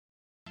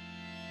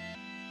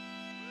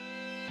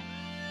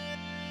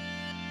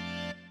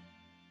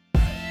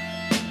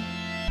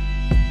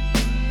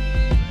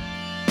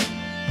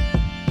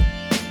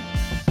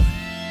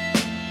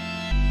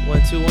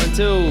1,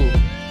 2.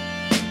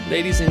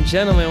 Ladies and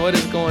gentlemen, what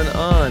is going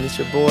on? It's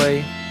your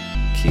boy,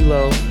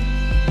 Keo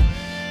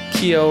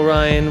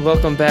Ryan.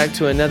 Welcome back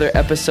to another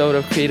episode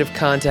of Creative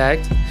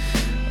Contact.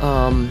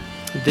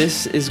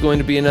 This is going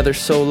to be another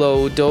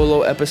solo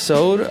dolo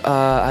episode.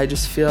 I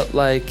just felt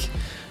like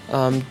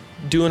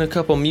doing a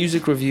couple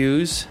music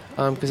reviews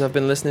because I've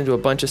been listening to a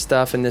bunch of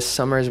stuff, and this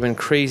summer has been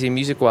crazy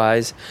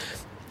music-wise.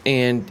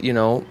 And, you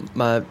know,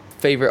 my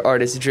favorite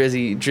artist,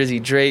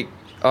 Drizzy Drake,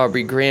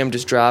 Aubrey Graham,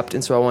 just dropped,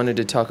 and so I wanted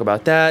to talk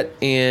about that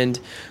and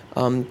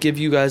give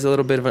you guys a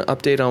little bit of an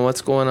update on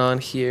what's going on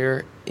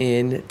here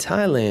in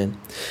Thailand.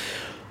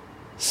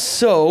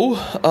 So,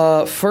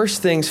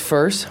 first things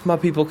first, my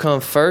people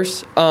come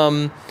first.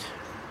 How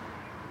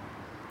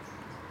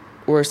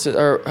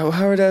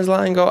does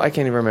line go? I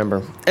can't even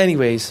remember.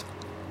 Anyways,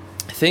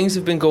 things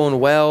have been going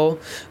well.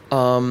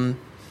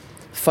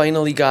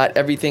 Finally got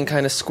everything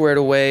kind of squared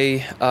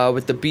away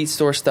with the Beat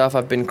Store stuff.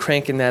 I've been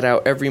cranking that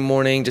out every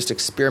morning, just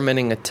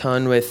experimenting a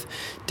ton with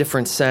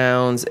different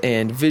sounds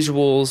and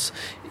visuals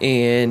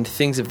and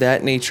things of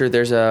that nature.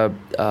 There's a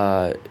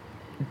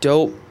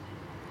dope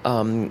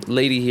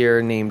lady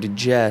here named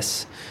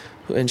Jess,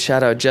 and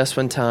shout out Jess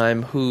one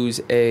time, who's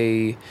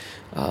a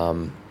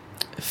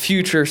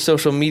future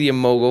social media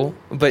mogul,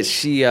 but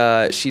she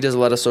does a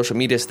lot of social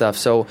media stuff,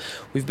 so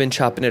we've been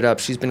chopping it up.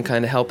 She's been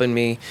kind of helping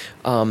me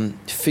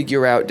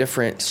figure out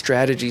different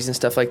strategies and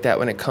stuff like that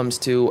when it comes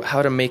to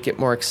how to make it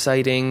more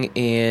exciting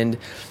and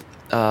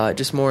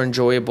just more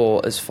enjoyable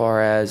as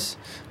far as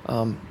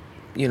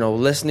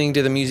listening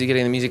to the music,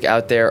 getting the music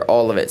out there,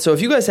 all of it. So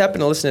if you guys happen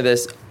to listen to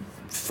this,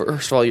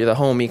 first of all, you're the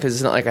homie, because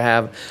it's not like I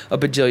have a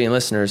bajillion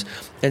listeners.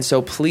 And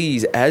so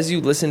please, as you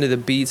listen to the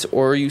beats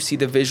or you see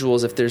the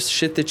visuals, if there's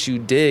shit that you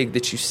dig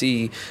that you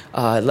see,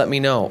 let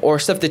me know. Or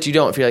stuff that you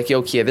don't. If you're like,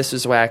 yo, Kia, this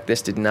was whack,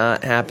 this did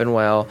not happen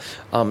well,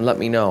 let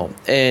me know.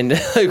 And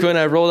like when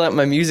I rolled out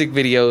my music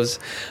videos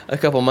a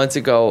couple months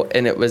ago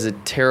and it was a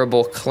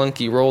terrible,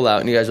 clunky rollout,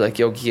 and you guys were like,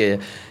 yo,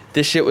 Kia,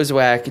 this shit was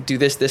whack, do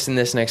this, this, and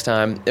this next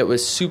time. It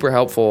was super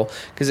helpful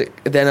because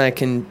then I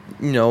can,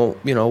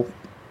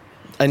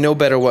 I know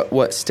better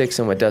what sticks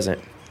and what doesn't.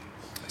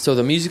 So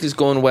the music is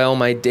going well.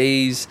 My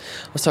days,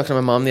 I was talking to my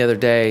mom the other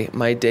day,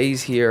 my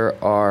days here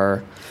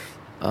are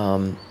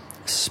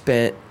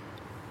spent,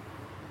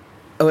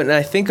 when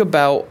I think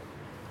about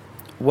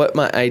what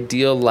my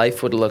ideal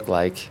life would look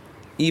like,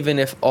 even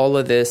if all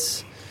of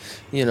this,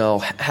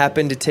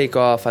 happened to take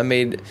off, I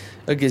made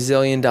a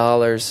gazillion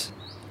dollars,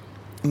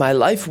 my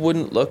life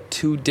wouldn't look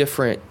too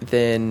different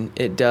than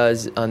it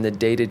does on the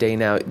day-to-day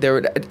now. There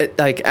would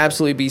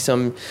absolutely be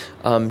some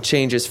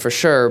changes for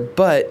sure,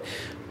 but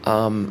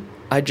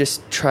I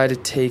just try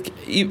to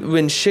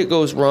when shit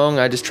goes wrong,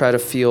 I just try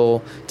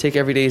to take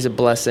every day as a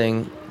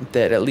blessing,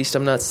 that at least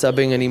I'm not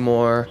subbing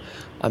anymore.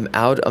 I'm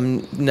not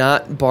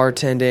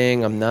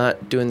bartending. I'm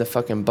not doing the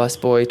fucking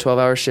busboy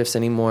 12-hour shifts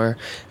anymore,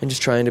 and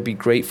just trying to be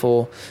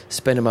grateful,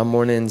 spending my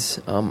mornings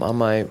on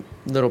my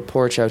little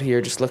porch out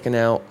here, just looking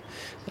out.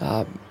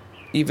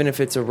 Even if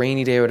it's a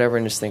rainy day or whatever,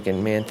 and just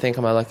thinking, man, think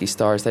of my lucky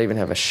stars that I even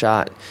have a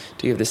shot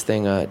to give this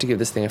thing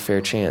a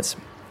fair chance.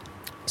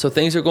 So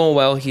things are going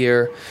well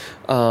here.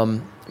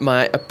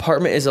 My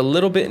apartment is a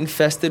little bit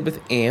infested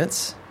with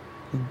ants,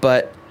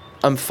 but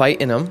I'm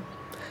fighting them.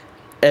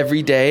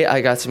 Every day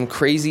I got some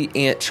crazy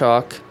ant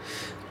chalk,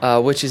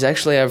 which is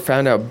actually, I've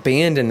found out,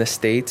 banned in the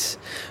States.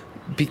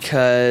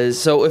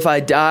 So if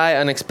I die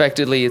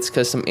unexpectedly, it's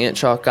because some ant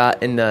chalk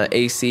got in the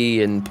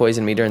AC and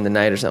poisoned me during the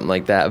night or something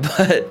like that.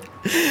 But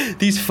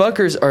these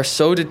fuckers are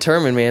so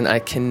determined, man. I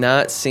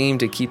cannot seem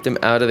to keep them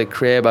out of the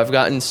crib. I've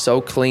gotten so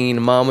clean.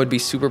 Mom would be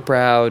super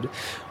proud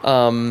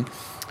of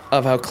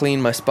how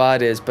clean my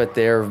spot is, but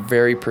they're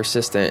very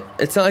persistent.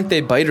 It's not like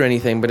they bite or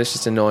anything, but it's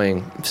just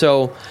annoying.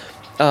 So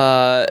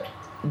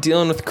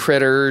dealing with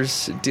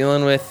critters,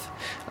 dealing with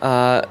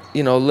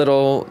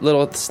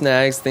little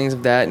snags, things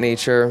of that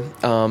nature.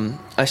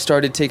 I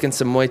started taking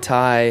some Muay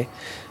Thai,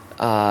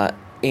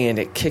 and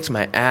it kicks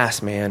my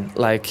ass, man.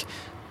 Like,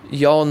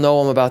 y'all know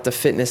I'm about the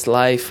fitness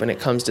life when it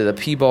comes to the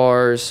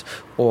P-bars,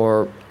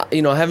 or, I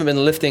haven't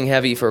been lifting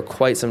heavy for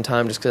quite some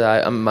time just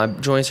because my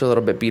joints are a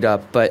little bit beat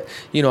up. But,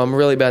 I'm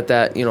really about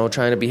that,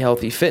 trying to be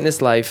healthy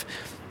fitness life.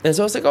 And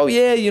so I was like, oh,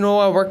 yeah,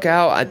 I work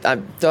out. I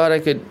thought I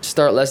could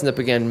start lessons up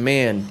again.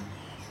 Man,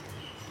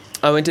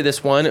 I went to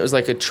this one. It was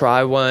like a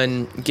try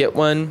one, get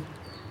one.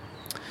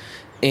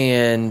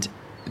 And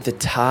the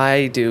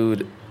Thai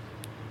dude,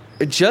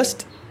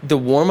 just the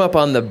warm-up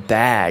on the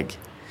bag.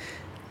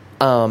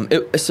 So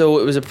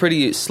it was a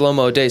pretty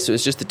slow-mo day, so it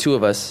was just the two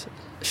of us.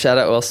 Shout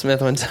out Will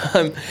Smith one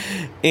time.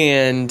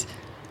 And,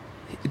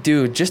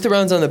 dude, just the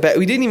rounds on the bag.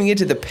 We didn't even get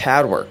to the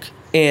pad work.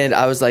 And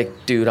I was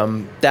like, dude,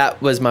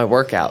 that was my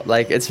workout.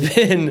 Like, it's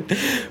been,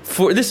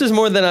 this is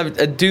more than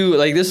I do.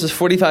 Like, this was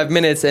 45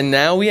 minutes, and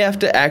now we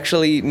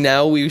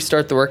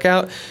start the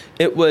workout.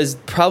 It was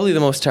probably the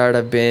most tired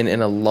I've been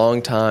in a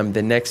long time.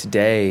 The next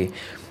day,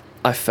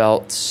 I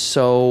felt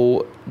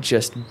so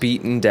just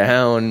beaten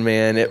down,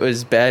 man. It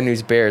was bad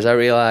news bears. I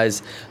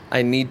realized first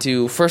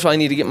of all, I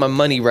need to get my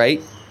money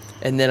right.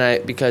 And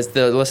then because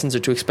the lessons are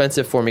too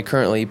expensive for me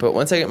currently, but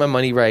once I get my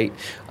money right,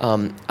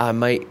 I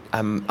might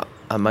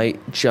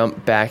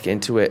jump back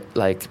into it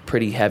like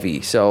pretty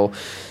heavy. So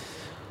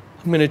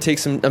I'm going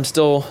to I'm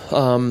still,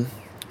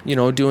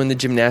 doing the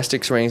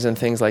gymnastics rings and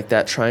things like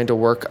that, trying to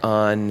work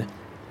on,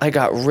 I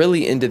got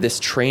really into this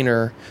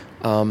trainer,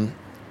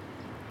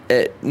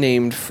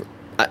 named,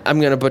 I'm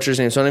going to butcher his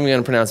name, so I'm not even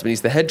going to pronounce it, but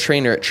he's the head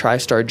trainer at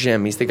TriStar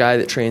Gym. He's the guy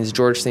that trains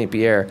George St.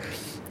 Pierre.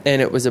 And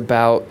it was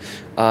about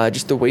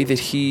just the way that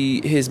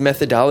his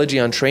methodology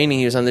on training.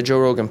 He was on the Joe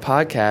Rogan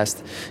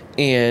podcast.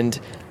 And,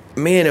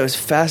 man, it was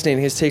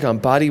fascinating, his take on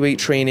body weight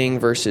training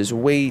versus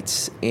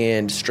weights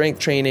and strength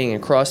training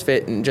and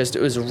CrossFit. And just,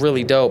 it was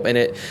really dope. And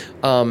it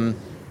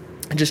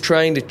just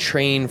trying to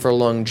train for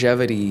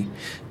longevity.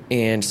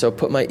 And so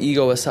put my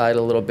ego aside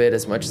a little bit,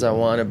 as much as I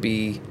want to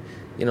be,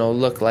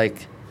 look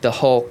like the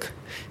Hulk,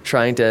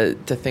 trying to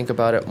think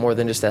about it more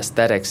than just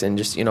aesthetics and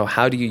just,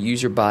 how do you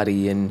use your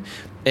body and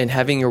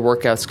having your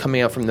workouts coming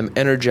out from them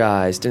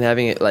energized and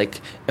having it like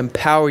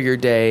empower your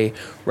day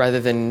rather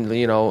than,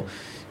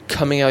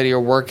 coming out of your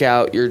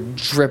workout, you're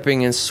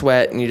dripping in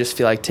sweat and you just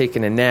feel like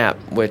taking a nap,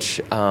 which,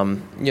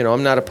 I'm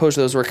not opposed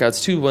to those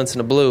workouts too once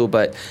in a blue,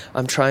 but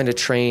I'm trying to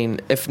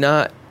train, if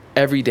not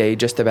every day,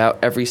 just about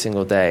every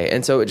single day.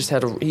 And so it just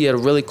he had a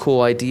really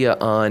cool idea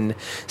on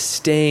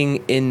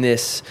staying in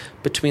this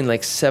between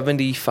like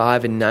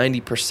 75 and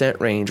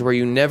 90% range where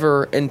you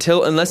never,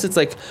 unless it's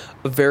like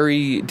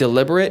very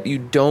deliberate, you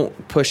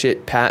don't push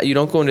it past, you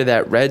don't go into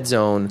that red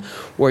zone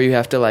where you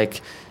have to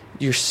like,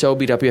 you're so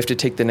beat up, you have to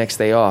take the next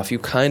day off.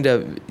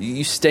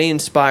 You stay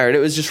inspired. It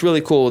was just really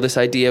cool, this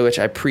idea, which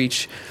I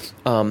preach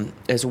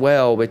as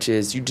well, which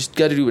is you just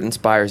got to do what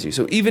inspires you.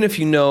 So even if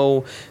you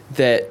know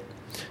that,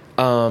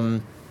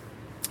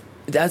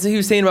 that's what he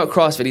was saying about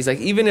CrossFit. He's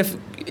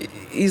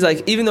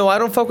like, even though I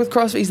don't fuck with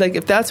CrossFit, he's like,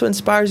 if that's what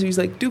inspires you, he's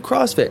like, do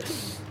CrossFit.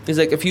 He's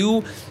like, if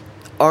you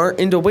aren't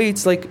into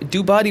weights, like,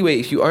 do body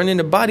weight. If you aren't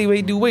into body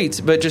weight, do weights.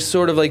 But just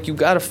sort of like, you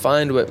got to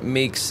find what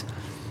makes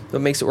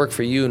it work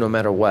for you no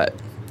matter what.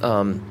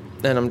 And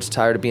I'm just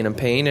tired of being in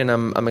pain, and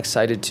I'm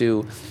excited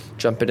to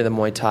jump into the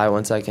Muay Thai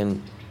once I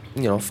can,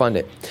 fund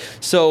it.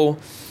 So,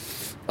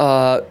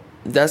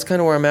 that's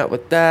kind of where I'm at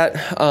with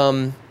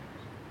that.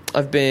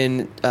 I've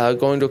been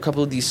going to a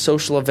couple of these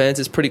social events.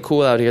 It's pretty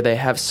cool out here. They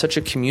have such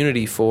a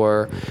community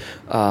for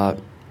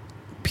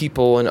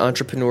people and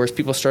entrepreneurs,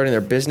 people starting their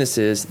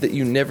businesses, that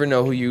you never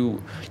know who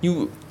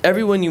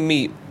everyone you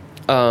meet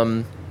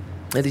at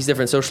these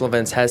different social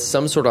events has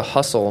some sort of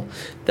hustle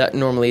that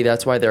normally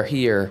that's why they're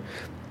here.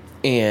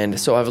 And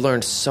so I've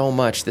learned so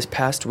much. This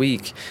past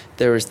week,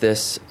 there was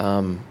this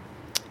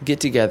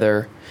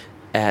get-together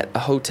at a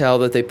hotel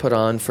that they put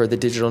on for the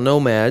digital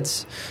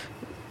nomads.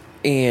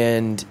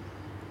 And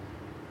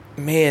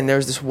man, there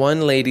was this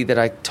one lady that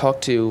I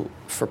talked to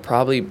for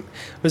it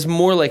was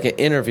more like an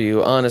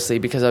interview, honestly,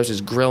 because I was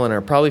just grilling her,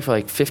 probably for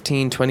like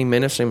 15, 20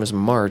 minutes. Her name was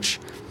March.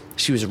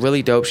 She was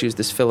really dope. She was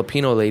this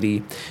Filipino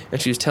lady,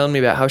 and she was telling me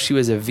about how she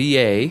was a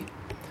VA,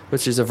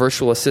 which is a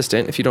virtual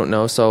assistant, if you don't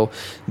know. So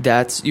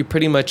that's, you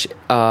pretty much,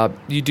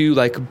 you do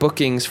like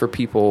bookings for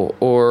people,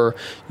 or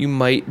you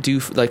might do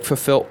like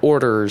fulfill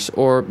orders,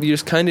 or you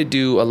just kind of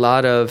do a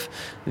lot of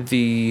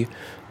the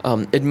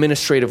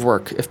administrative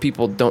work if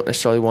people don't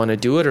necessarily want to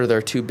do it or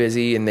they're too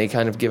busy, and they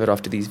kind of give it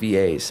off to these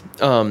VAs.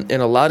 And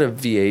a lot of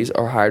VAs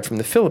are hired from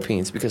the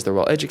Philippines because they're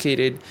well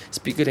educated,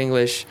 speak good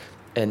English,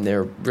 and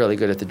they're really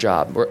good at the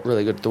job,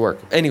 really good at the work.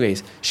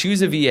 Anyways, she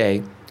was a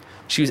VA.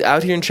 She was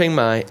out here in Chiang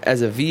Mai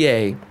as a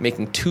VA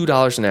making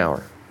 $2 an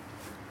hour,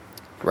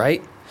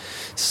 right?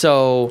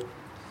 So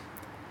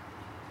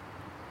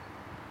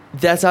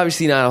that's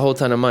obviously not a whole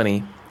ton of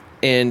money.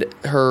 And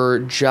her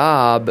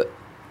job,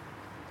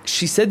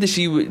 she said that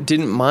she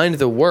didn't mind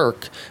the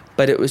work,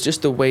 but it was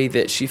just the way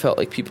that she felt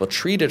like people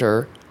treated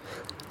her.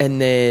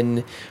 And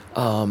then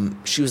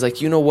she was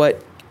like, you know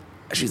what?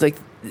 She's like,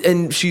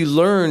 and she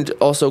learned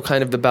also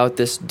kind of about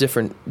this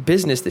different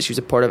business that she was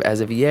a part of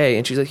as a VA.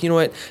 And she's like, you know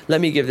what? Let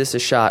me give this a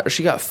shot. Or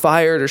she got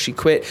fired, or she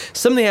quit.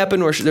 Something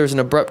happened where there was an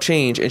abrupt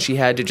change, and she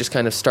had to just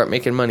kind of start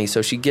making money.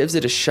 So she gives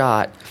it a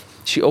shot.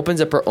 She opens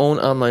up her own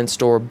online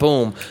store.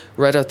 Boom.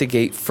 Right out the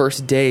gate.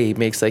 First day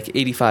makes like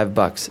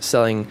 $85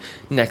 selling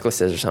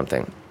necklaces or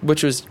something,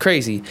 which was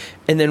crazy.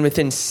 And then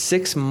within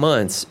 6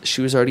 months,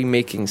 she was already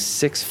making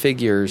 6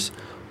 figures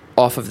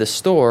off of the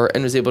store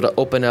and was able to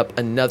open up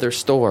another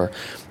store.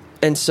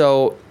 And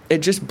so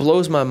it just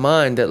blows my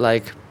mind that,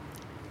 like,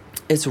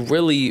 it's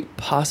really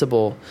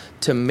possible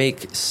to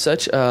make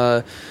such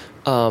a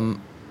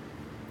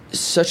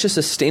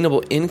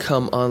sustainable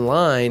income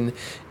online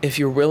if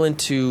you're willing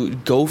to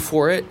go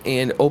for it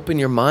and open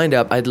your mind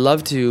up. I'd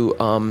love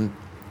to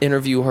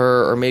interview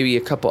her, or maybe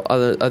a couple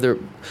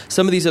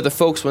some of these other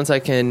folks once I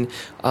can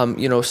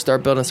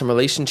start building some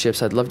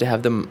relationships. I'd love to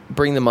have them,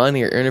 bring them on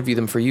here, interview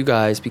them for you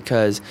guys,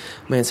 because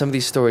man, some of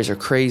these stories are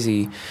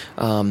crazy.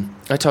 I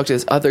talked to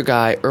this other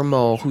guy,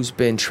 Irmo, who's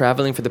been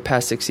traveling for the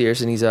past 6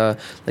 years, and he's a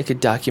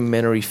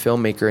documentary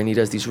filmmaker, and he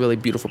does these really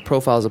beautiful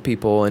profiles of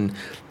people, and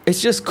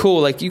it's just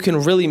cool. Like, you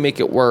can really make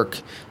it work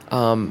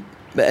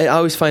I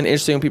always find it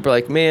interesting when people are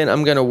like, man,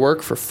 I'm going to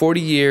work for 40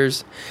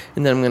 years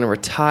and then I'm going to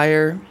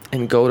retire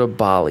and go to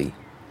Bali.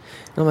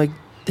 And I'm like,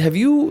 have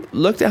you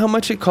looked at how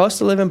much it costs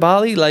to live in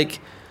Bali? Like,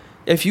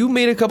 if you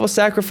made a couple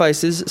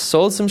sacrifices,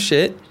 sold some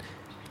shit,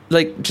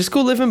 like, just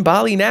go live in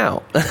Bali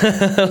now.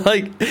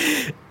 Like,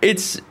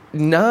 it's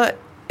not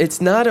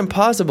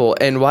impossible.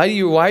 And why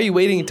are you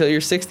waiting until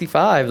you're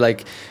 65?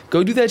 Like,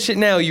 go do that shit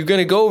now. You're going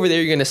to go over there.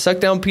 You're going to suck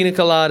down pina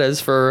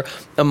coladas for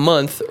a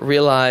month,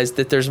 realize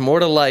that there's more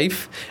to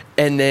life,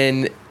 and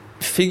then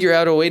figure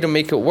out a way to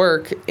make it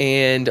work,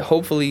 and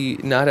hopefully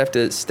not have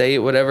to stay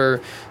at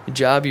whatever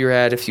job you're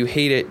at if you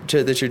hate it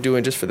that you're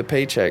doing just for the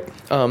paycheck.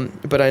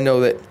 But I know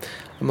that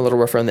I'm a little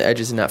rough around the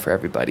edges and not for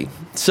everybody.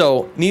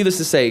 So needless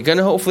to say, going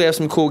to hopefully have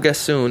some cool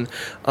guests soon.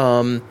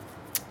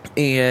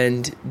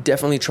 And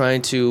definitely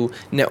trying to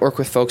network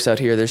with folks out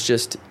here. There's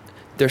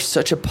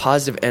such a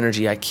positive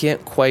energy. I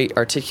can't quite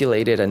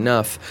articulate it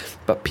enough,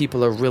 but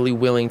people are really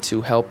willing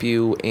to help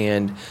you,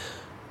 and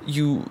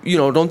you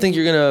don't think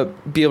you're going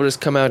to be able to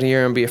just come out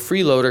here and be a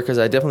freeloader, because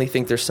I definitely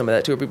think there's some of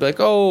that too. People are like,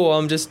 oh,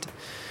 I'm just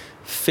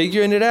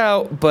figuring it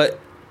out. But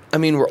I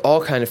mean, we're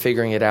all kind of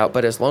figuring it out,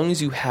 but as long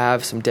as you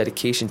have some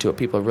dedication to it,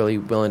 people are really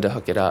willing to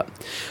hook it up.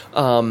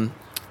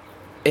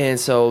 And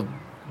so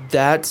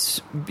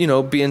that's,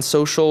 being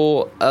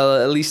social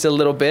at least a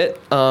little bit,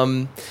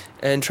 and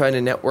trying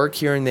to network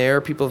here and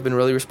there. People have been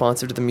really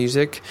responsive to the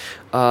music.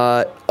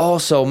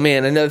 Also,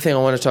 man, another thing I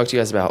want to talk to you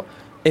guys about.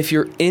 If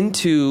you're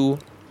into,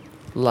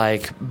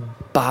 like,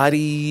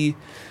 body,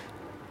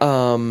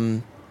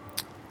 and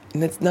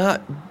it's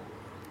not,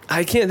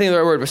 I can't think of the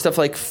right word, but stuff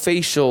like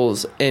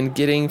facials and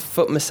getting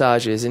foot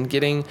massages and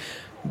getting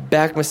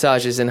back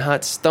massages and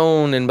hot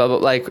stone and blah, blah,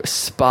 like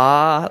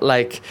spa,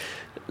 like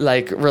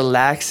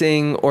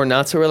relaxing or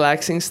not so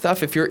relaxing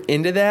stuff. If you're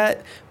into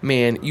that,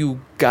 man, you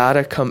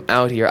gotta come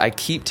out here. I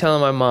keep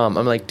telling my mom,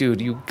 I'm like,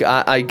 dude,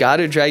 I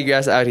gotta drag your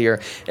ass out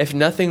here. If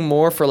nothing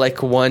more, for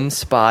like one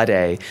spa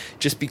day,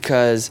 just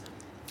because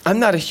I'm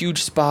not a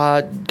huge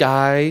spa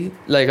guy.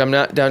 Like, I'm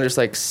not down to just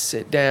like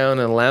sit down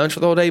and lounge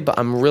for the whole day, but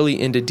I'm really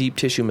into deep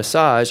tissue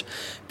massage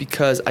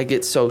because I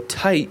get so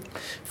tight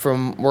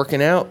from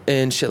working out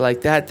and shit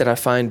like that I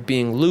find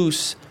being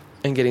loose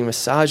and getting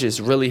massages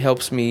really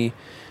helps me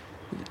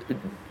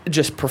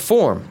just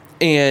perform.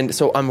 And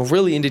so I'm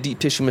really into deep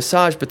tissue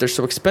massage, but they're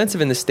so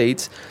expensive in the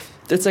States.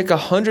 It's like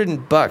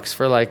 $100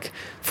 for like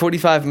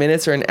 45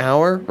 minutes or an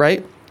hour,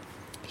 right?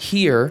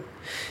 Here,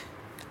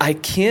 I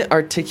can't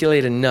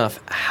articulate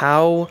enough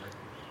how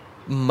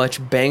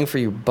much bang for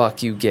your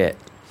buck you get.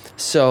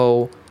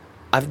 So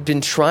I've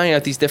been trying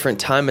out these different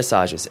Thai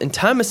massages. And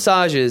Thai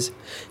massages,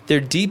 they're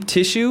deep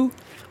tissue,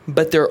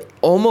 but they're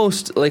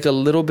almost like a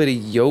little bit of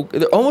yoga.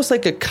 They're almost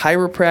like a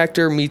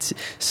chiropractor meets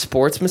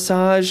sports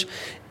massage.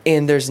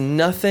 And there's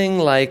nothing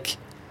like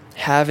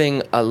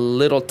having a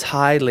little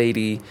Thai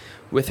lady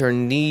with her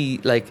knee,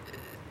 like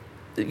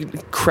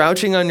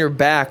crouching on your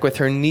back with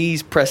her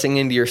knees pressing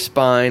into your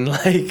spine,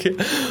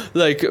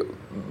 like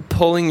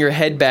pulling your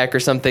head back or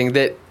something,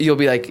 that you'll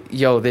be like,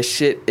 yo, this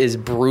shit is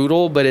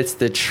brutal, but it's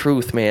the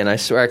truth, man. I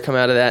swear I come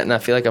out of that and I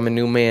feel like I'm a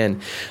new man.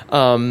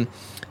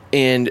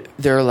 And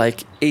they're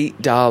like $8,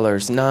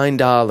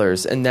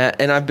 $9,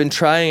 and I've been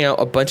trying out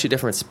a bunch of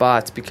different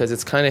spots because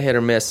it's kind of hit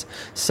or miss.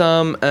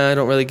 Some I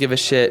don't really give a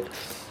shit,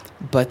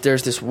 but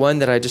there's this one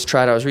that I just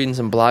tried. I was reading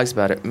some blogs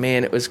about it.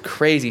 Man, it was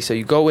crazy. So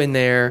you go in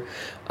there,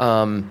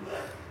 and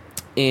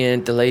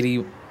the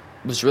lady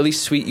was really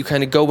sweet. You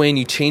kind of go in,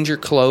 you change your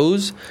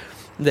clothes.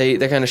 They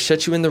kind of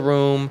shut you in the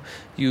room.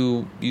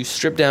 You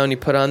strip down. You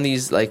put on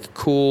these like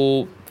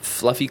cool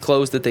fluffy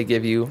clothes that they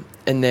give you,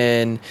 and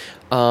then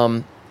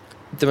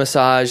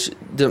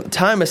the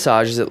Thai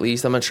massages, at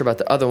least, I'm not sure about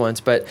the other ones,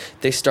 but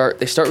they start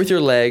with your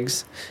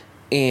legs,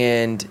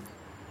 and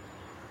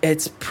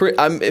it's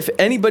if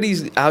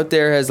anybody's out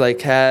there has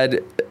like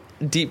had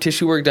deep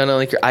tissue work done on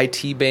like your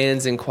IT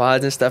bands and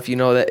quads and stuff, you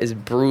know that is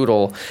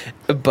brutal,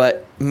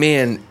 but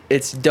man,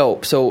 it's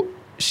dope. So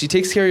she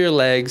takes care of your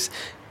legs,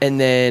 and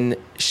then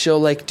she'll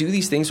like do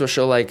these things where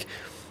she'll like,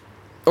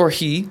 or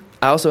he,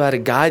 I also had a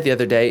guy the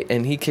other day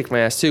and he kicked my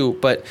ass too,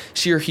 but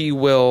she or he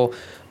will,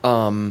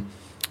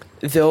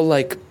 they'll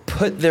like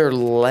put their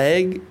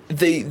leg,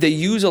 they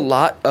use a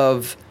lot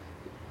of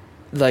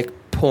like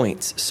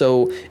points.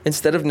 So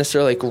instead of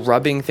necessarily like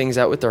rubbing things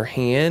out with their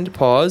hand,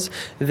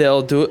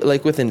 they'll do it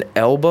like with an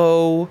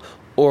elbow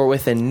or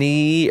with a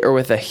knee or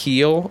with a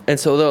heel. And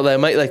so they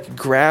might like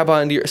grab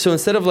onto your, so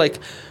instead of like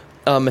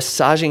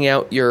massaging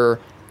out your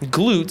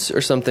glutes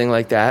or something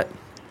like that,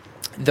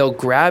 they'll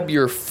grab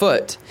your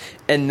foot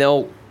and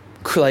they'll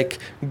like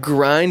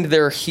grind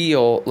their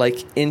heel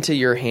like into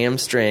your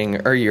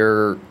hamstring or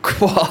your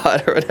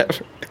quad or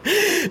whatever.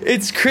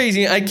 It's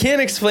crazy. I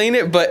can't explain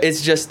it, but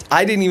it's just,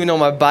 I didn't even know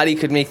my body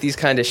could make these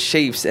kind of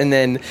shapes. And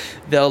then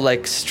they'll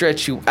like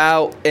stretch you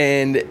out,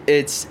 and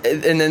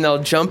then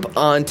they'll jump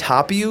on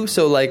top of you.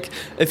 So like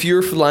if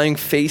you're lying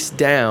face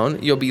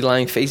down, you'll be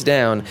lying face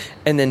down,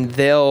 and then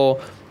they'll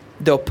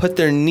put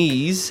their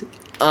knees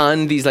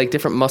on these like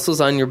different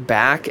muscles on your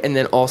back, and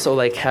then also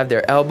like have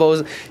their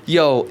elbows.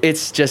 Yo,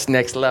 it's just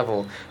next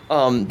level.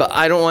 But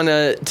I don't want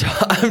to,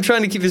 I'm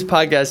trying to keep this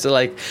podcast to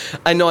like,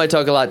 I know I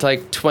talk a lot, to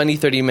like 20,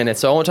 30 minutes,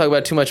 so I won't talk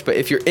about too much, but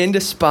if you're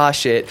into spa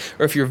shit,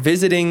 or if you're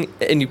visiting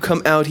and you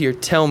come out here,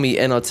 tell me,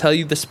 and I'll tell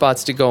you the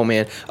spots to go,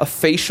 man. A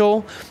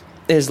facial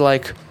is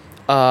like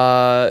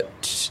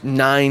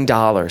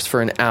 $9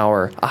 for an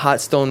hour. A hot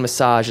stone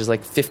massage is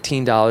like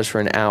 $15 for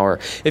an hour.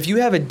 If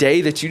you have a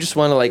day that you just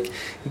want to like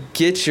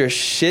get your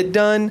shit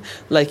done,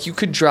 like you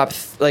could drop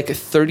like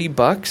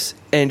 $30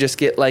 and just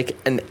get like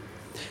an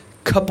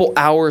couple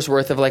hours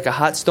worth of like a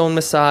hot stone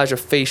massage, a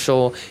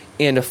facial,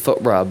 and a foot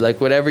rub, like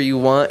whatever you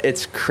want.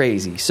 It's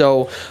crazy.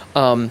 So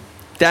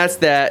that's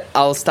that.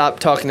 I'll stop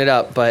talking it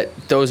up, but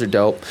those are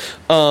dope.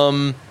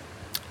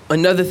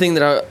 Another thing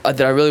that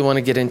I really want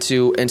to get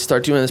into and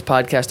start doing this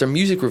podcast are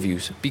music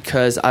reviews,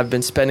 because I've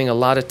been spending a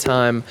lot of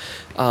time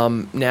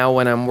now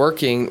when I'm not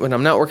working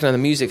on the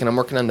music and I'm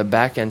working on the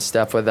back end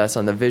stuff, whether that's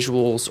on the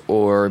visuals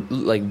or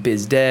like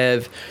biz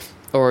dev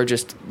or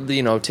just,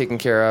 you know, taking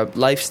care of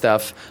life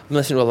stuff. I'm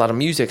listening to a lot of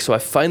music, so I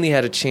finally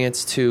had a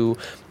chance to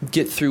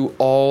get through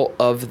all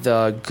of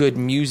the good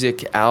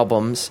music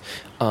albums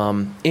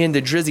and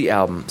the Drizzy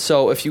album.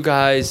 So if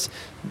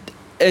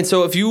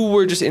you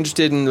were just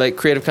interested in like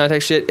creative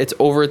contact shit, it's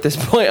over at this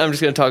point. I'm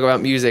just going to talk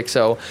about music.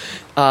 So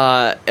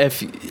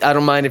if I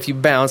don't mind if you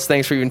bounce,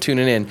 thanks for even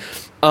tuning in.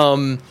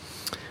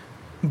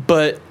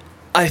 But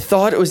I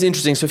thought it was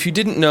interesting. So if you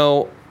didn't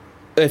know,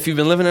 if you've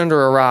been living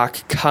under a rock,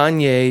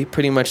 Kanye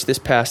pretty much this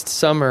past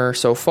summer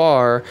so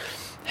far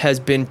has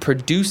been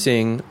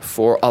producing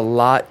for a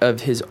lot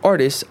of his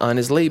artists on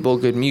his label,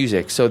 Good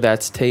Music. So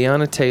that's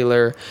Teyana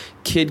Taylor,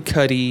 Kid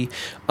Cudi,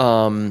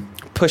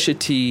 Pusha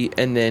T,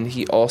 and then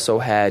he also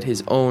had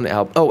his own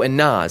album. Oh, and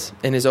Nas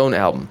and his own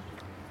album.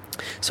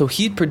 So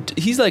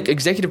he's like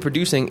executive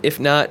producing,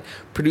 if not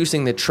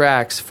producing the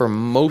tracks for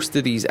most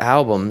of these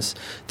albums.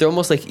 They're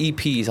almost like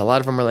EPs. A lot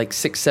of them are like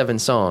 6-7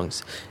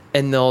 songs,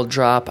 and they'll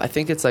drop. I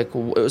think it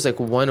was like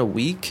one a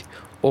week,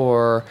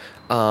 or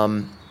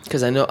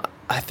because I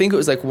think it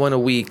was like one a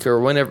week or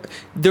whenever.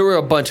 There were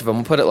a bunch of them.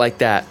 We'll put it like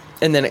that.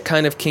 And then it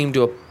kind of came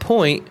to a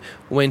point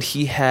when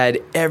he had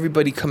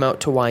everybody come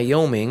out to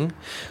Wyoming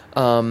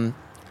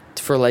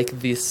for like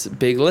this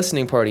big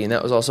listening party. And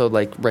that was also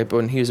like right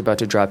when he was about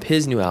to drop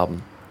his new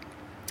album.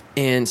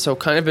 And so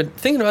kind of been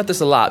thinking about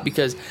this a lot,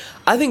 because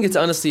I think it's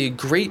honestly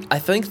I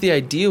think the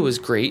idea was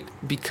great,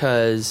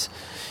 because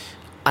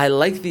I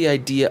like the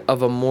idea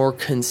of a more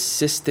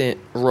consistent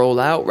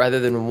rollout rather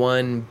than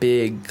one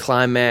big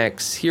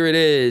climax. Here it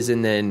is,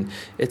 and then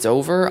it's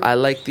over. I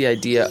like the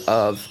idea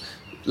of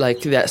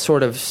like that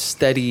sort of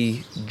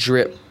steady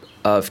drip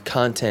of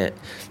content,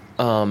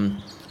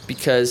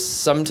 because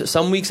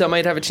some weeks I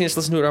might have a chance to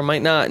listen to it or I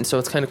might not, and so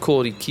it's kind of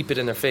cool to keep it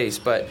in their face.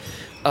 But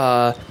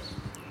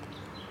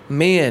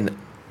man,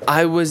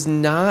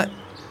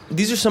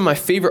 these are some of my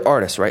favorite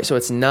artists, right? So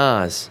it's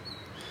Nas,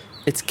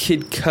 it's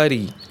Kid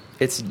Cudi,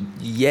 it's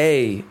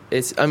Ye,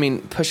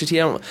 Pusha T.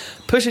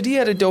 Pusha T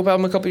had a dope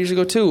album a couple years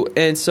ago too,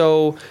 and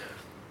so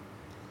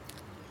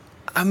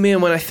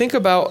when I think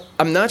about,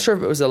 I'm not sure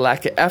if it was a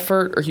lack of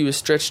effort or he was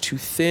stretched too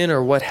thin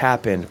or what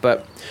happened,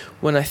 but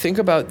when I think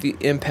about the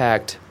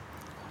impact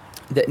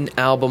that an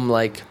album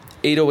like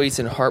 808s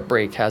and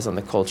Heartbreak has on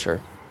the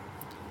culture,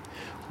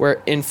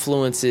 where it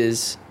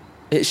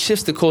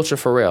shifts the culture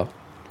for real,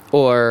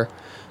 or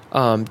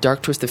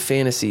Dark Twisted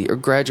Fantasy or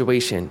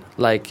Graduation,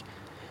 like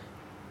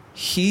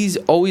he's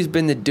always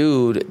been the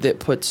dude that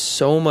puts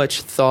so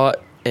much thought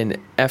and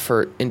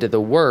effort into the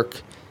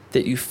work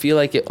that you feel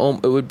like it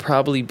would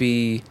probably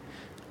be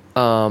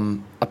a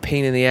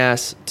pain in the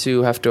ass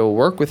to have to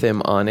work with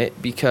him on it,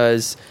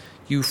 because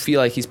you feel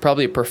like he's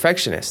probably a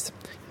perfectionist.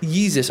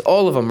 Yeezus,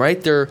 all of them,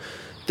 right? They're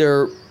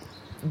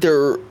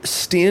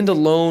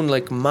standalone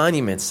like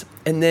monuments.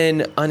 And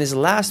then on his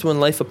last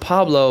one, Life of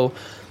Pablo,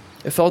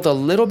 it felt a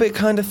little bit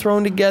kind of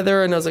thrown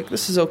together, and I was like,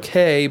 this is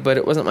okay, but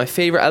it wasn't my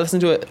favorite. I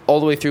listened to it all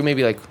the way through,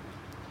 maybe like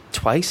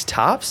twice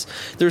tops.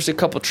 There's a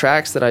couple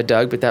tracks that I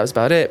dug, but that was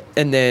about it.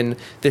 And then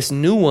this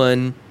new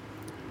one,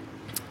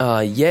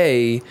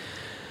 Ye,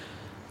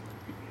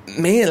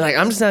 man, like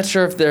I'm just not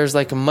sure if there's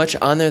like much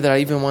on there that I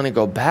even want to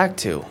go back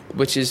to,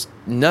 which is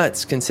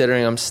nuts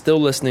considering I'm still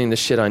listening to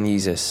shit on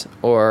Yeezus,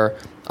 or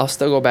I'll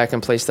still go back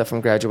and play stuff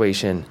from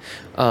Graduation.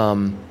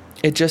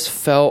 It just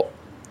felt,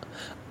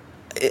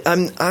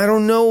 I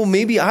don't know,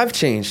 maybe I've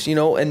changed,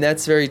 and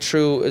that's very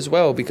true as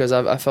well, because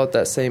I felt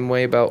that same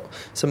way about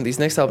some of these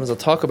next albums I'll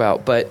talk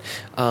about. But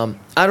I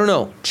don't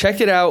know.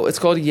 Check it out. It's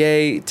called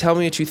Ye. Tell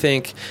me what you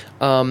think.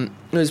 It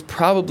was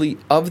probably,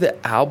 of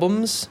the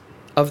albums,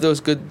 of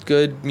those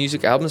good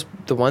music albums,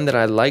 the one that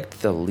I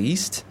liked the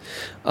least.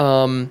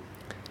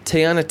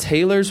 Teyana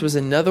Taylor's was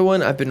another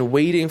one. I've been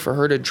waiting for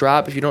her to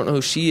drop. If you don't know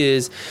who she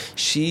is,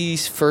 she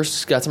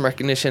first got some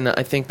recognition,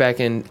 I think, back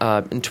in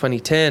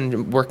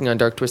 2010, working on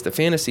Dark Twisted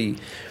Fantasy.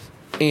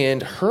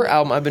 And her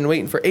album, I've been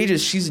waiting for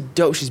ages. She's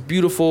dope. She's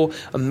beautiful,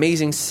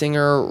 amazing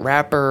singer,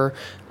 rapper.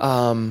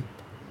 I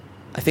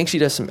think she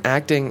does some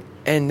acting.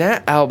 And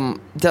that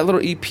album, that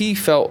little EP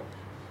felt,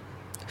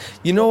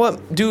 you know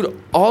what,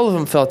 dude, all of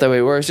them felt that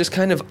way, where it was just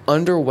kind of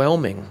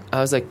underwhelming.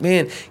 I was like,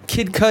 man,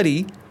 Kid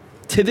Cudi,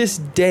 to this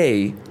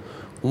day,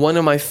 one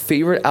of my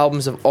favorite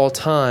albums of all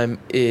time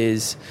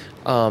is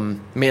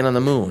Man on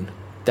the Moon,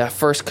 that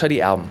first Cudi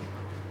album.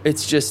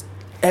 It's just,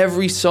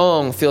 every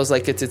song feels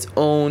like it's its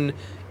own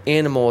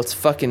animal. It's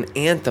fucking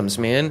anthems,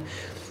 man.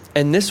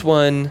 And this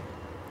one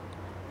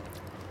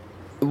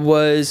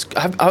was,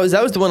 that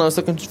was the one I was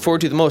looking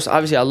forward to the most.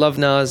 Obviously, I love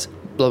Nas,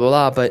 blah,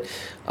 blah, blah,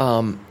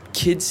 but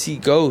Kids See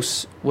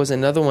Ghosts was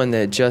another one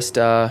that just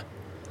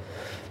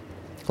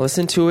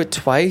listened to it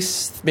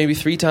twice, maybe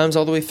 3 times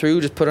all the way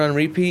through, just put it on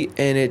repeat,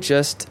 and it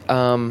just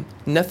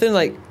nothing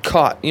like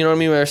caught, you know what I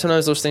mean? Where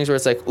sometimes those things where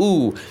it's like,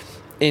 ooh,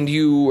 and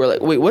you were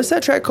like, wait, what's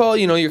that track called?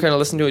 You know, you're kind of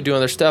listening to it, doing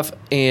other stuff,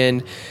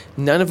 and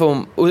none of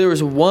them, there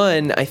was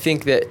one, I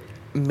think, that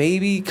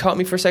maybe caught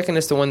me for a second.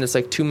 It's the one that's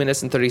like 2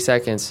 minutes and 30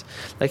 seconds,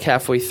 like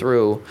halfway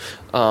through,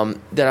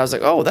 that I was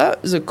like, oh, that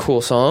is a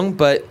cool song,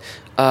 but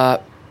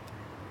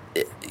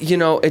you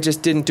know, it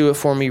just didn't do it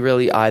for me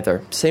really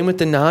either. Same with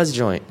the Nas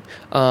joint.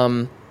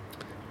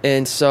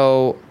 And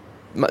so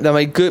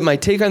my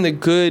take on the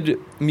good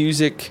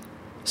music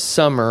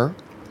summer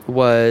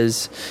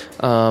was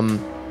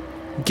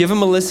give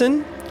him a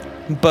listen,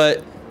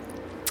 but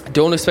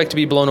don't expect to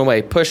be blown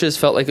away. Pushes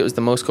felt like it was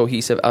the most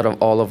cohesive out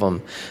of all of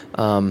them.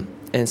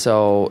 And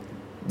so,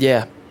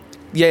 yeah.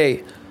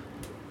 Yay.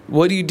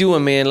 What are you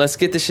doing, man? Let's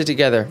get this shit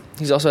together.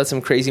 He's also had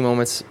some crazy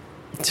moments,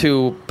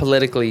 too,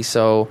 politically,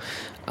 so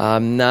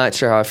I'm not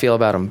sure how I feel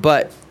about him.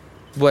 But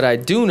what I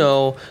do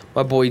know,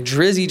 my boy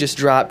Drizzy just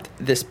dropped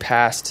this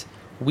past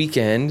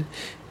weekend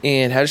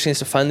and had a chance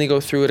to finally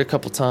go through it a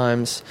couple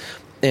times.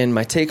 And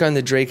my take on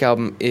the Drake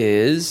album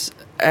is,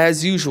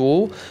 as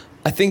usual,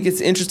 I think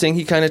it's interesting.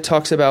 He kind of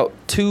talks about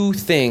 2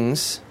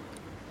 things,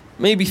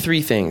 maybe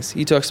 3 things.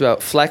 He talks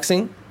about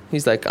flexing.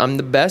 He's like, I'm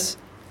the best.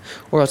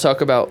 Or he'll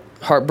talk about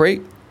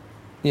heartbreak.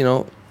 You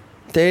know,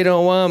 they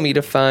don't want me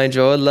to find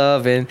your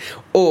loving.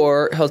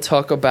 Or he'll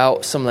talk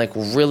about some like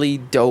really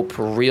dope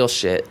real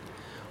shit,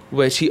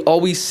 which he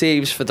always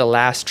saves for the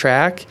last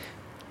track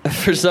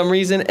for some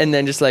reason, and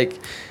then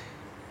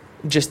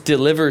just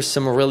delivers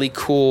some really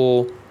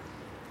cool,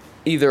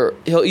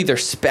 he'll either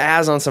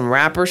spaz on some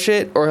rapper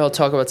shit or he'll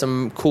talk about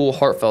some cool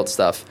heartfelt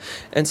stuff.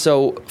 And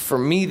so for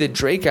me, the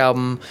Drake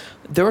album,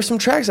 there were some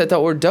tracks I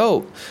thought were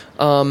dope.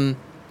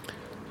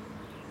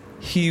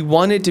 He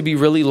wanted to be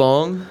really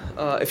long.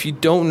 If you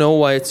don't know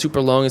why it's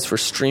super long, it's for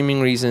streaming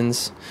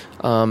reasons.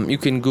 You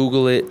can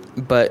Google it,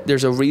 but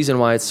there's a reason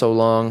why it's so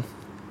long.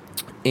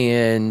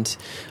 And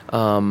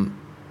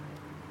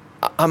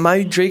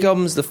my Drake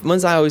albums, the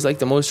ones I always like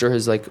the most are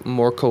his like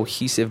more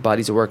cohesive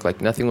bodies of work. Like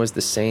Nothing Was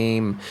the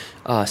Same,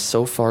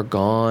 So Far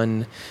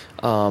Gone.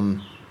 I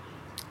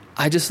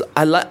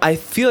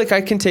feel like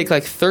I can take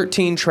like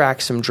 13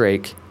 tracks from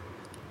Drake,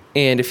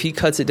 and if he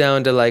cuts it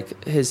down to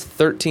like his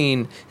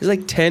 10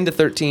 to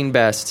 13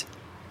 best,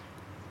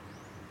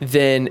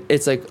 then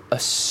it's like a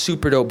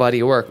super dope body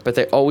of work. But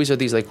they always are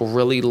these like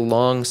really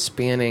long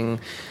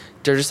spanning,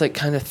 they're just like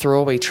kind of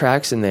throwaway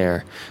tracks in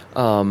there.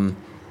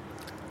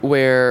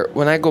 Where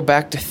when I go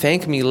back to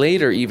Thank Me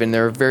Later, even,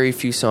 there are very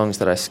few songs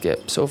that I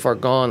skip. So Far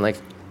Gone, like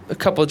a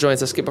couple of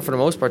joints I skip, but for the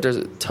most part, there's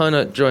a ton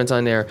of joints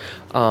on there.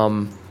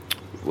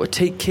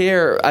 Take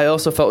Care, I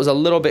also felt was a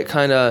little bit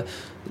kind of,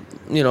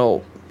 you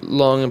know,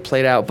 long and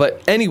played out.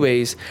 But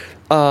anyways,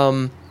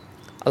 I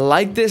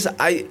like this.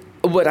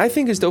 What I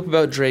think is dope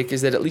about Drake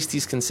is that at least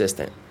he's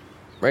consistent,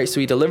 right? So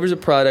he delivers a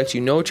product,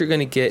 you know what you're going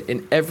to get,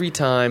 and every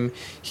time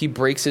he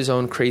breaks his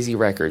own crazy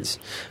records,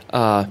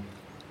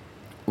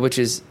 which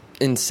is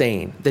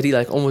insane. That he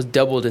like almost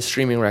doubled his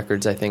streaming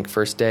records, I think,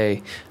 first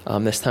day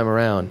this time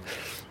around.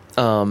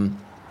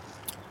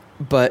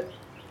 But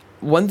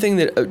one thing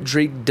that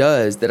Drake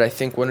does that I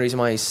think one reason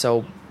why he's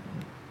so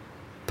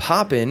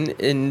popping,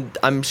 and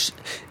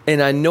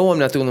I know I'm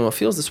not the only one who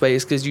feels this way,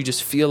 is because you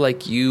just feel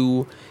like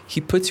he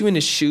puts you in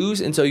his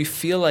shoes, and so you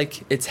feel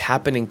like it's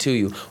happening to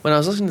you. When I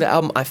was listening to the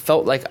album, I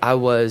felt like I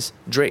was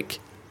Drake.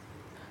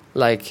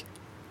 Like,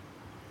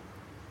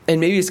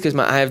 and maybe it's because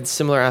I have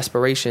similar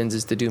aspirations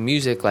is to do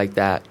music like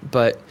that,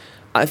 but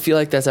I feel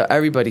like that's how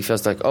everybody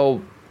feels, like,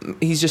 oh,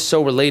 he's just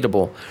so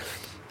relatable.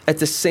 At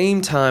the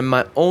same time,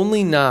 my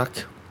only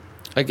knock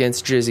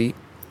against Drizzy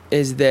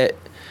is that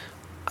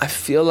I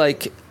feel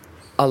like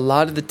a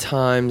lot of the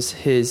times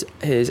his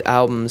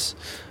albums,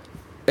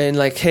 and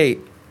like, hey,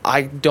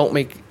 I don't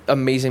make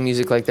amazing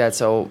music like that,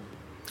 so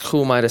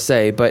who am I to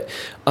say? But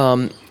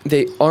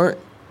they aren't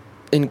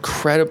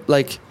incredible.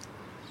 Like,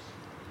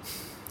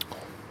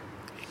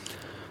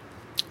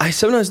 I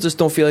sometimes just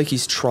don't feel like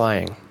he's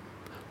trying.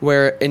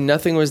 Where in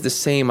Nothing Was the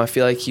Same, I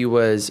feel like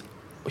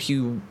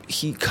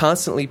he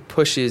constantly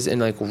pushes and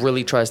like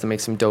really tries to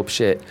make some dope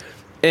shit.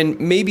 And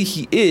maybe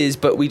he is,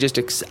 but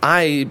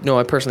I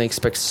personally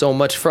expect so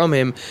much from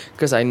him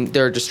because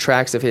there are just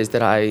tracks of his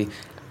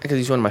because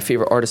he's one of my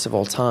favorite artists of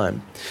all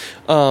time.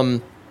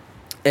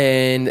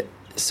 And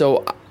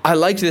so I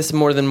liked this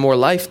more than More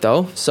Life,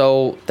 though,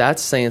 so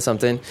that's saying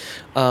something.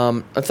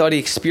 I thought he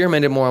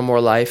experimented more on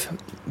More Life,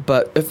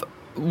 but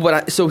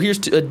so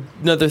here's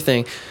another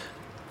thing.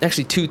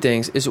 Actually, two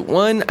things. Is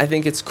one, I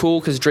think it's cool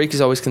because Drake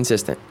is always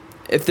consistent.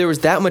 If there was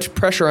that much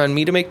pressure on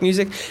me to make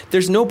music,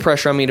 there's no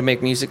pressure on me to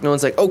make music. No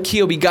one's like, oh,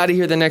 Keo, you got to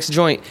hear the next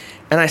joint.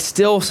 And I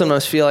still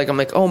sometimes feel like, I'm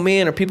like, oh,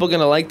 man, are people going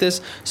to like this?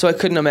 So I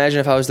couldn't imagine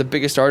if I was the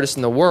biggest artist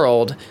in the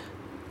world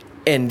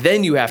and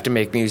then you have to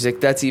make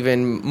music. That's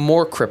even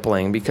more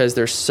crippling because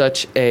there's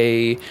such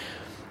a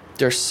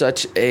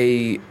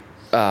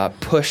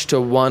push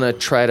to want to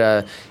try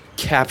to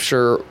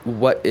capture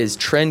what is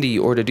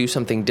trendy or to do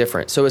something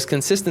different. So his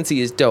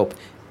consistency is dope.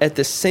 At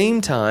the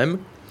same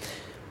time,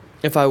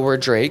 if I were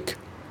Drake,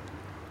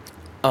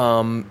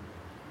 and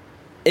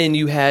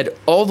you had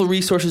all the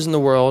resources in the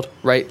world,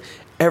 right?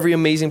 Every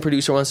amazing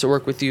producer wants to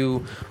work with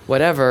you,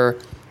 whatever.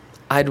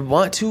 I'd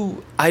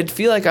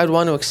feel like I'd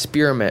want to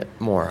experiment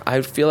more.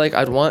 I'd feel like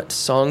I'd want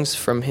songs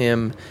from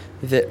him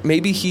that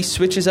maybe he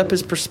switches up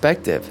his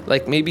perspective.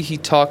 Like maybe he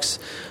talks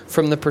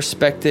from the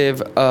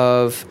perspective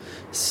of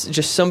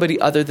just somebody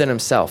other than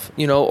himself,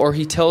 or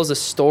he tells a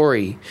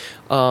story.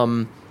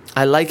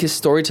 I like his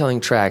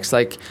storytelling tracks.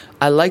 Like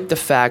I like the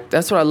fact,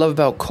 that's what I love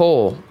about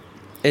Cole,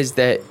 is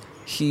that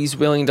he's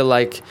willing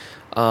to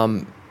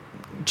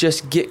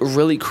just get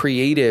really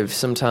creative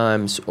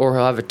sometimes, or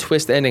he'll have a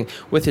twist ending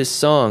with his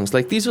songs.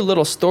 Like these are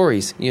little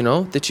stories,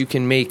 that you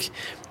can make.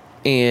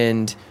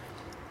 And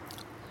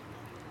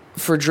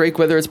for Drake,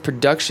 whether it's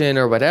production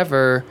or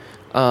whatever,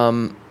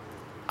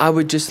 I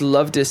would just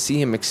love to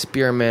see him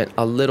experiment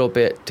a little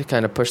bit to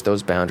kind of push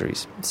those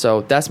boundaries.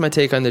 So that's my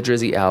take on the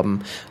Drizzy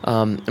album.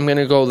 I'm going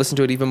to go listen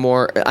to it even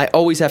more. I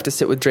always have to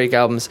sit with Drake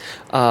albums.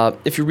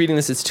 If you're reading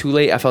this, it's too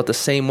late. I felt the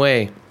same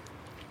way.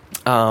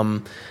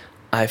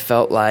 I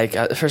felt like,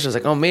 at first I was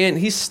like, oh man,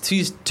 he's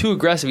too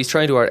aggressive. He's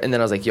trying too hard. And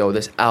then I was like, yo,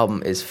 this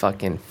album is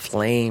fucking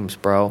flames,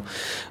 bro.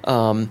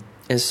 And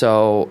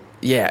so,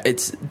 yeah,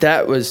 it's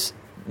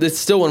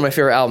still one of my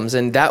favorite albums.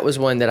 And that was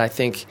one that I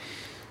think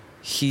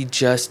he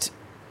just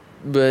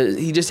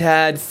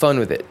had fun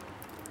with it.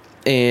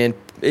 And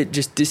it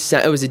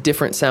was a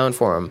different sound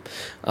for him.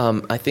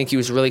 I think he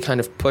was really kind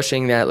of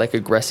pushing that like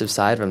aggressive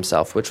side of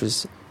himself, which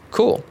was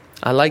cool.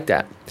 I like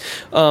that.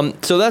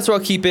 So that's where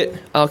I'll keep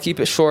it. I'll keep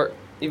it short.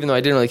 Even though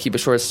I didn't really keep it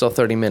short, it's still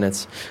 30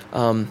 minutes.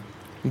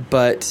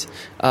 But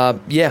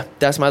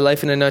that's my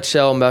life in a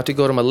nutshell. I'm about to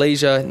go to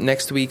Malaysia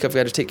next week. I've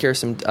got to take care of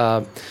some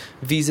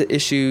visa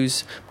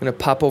issues. I'm going to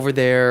pop over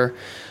there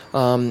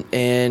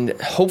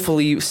and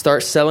hopefully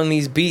start selling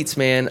these beats,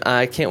 man.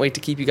 I can't wait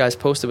to keep you guys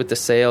posted with the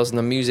sales and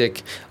the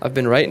music. I've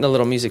been writing a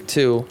little music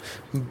too,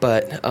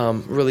 but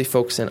really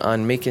focusing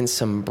on making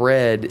some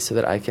bread so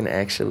that I can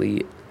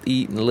actually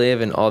eat and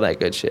live and all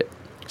that good shit.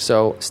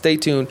 So stay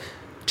tuned.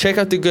 Check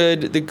out the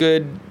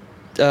good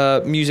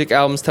music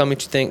albums. Tell me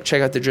what you think.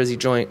 Check out the Drizzy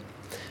joint.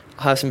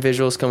 I'll have some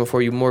visuals coming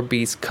for you. More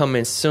beats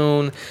coming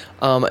soon.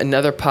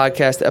 Another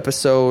podcast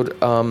episode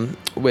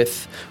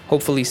with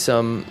hopefully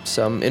some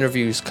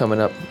interviews coming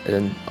up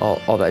and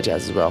all that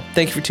jazz as well.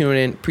 Thank you for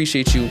tuning in.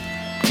 Appreciate you.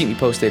 Keep me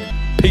posted.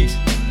 Peace.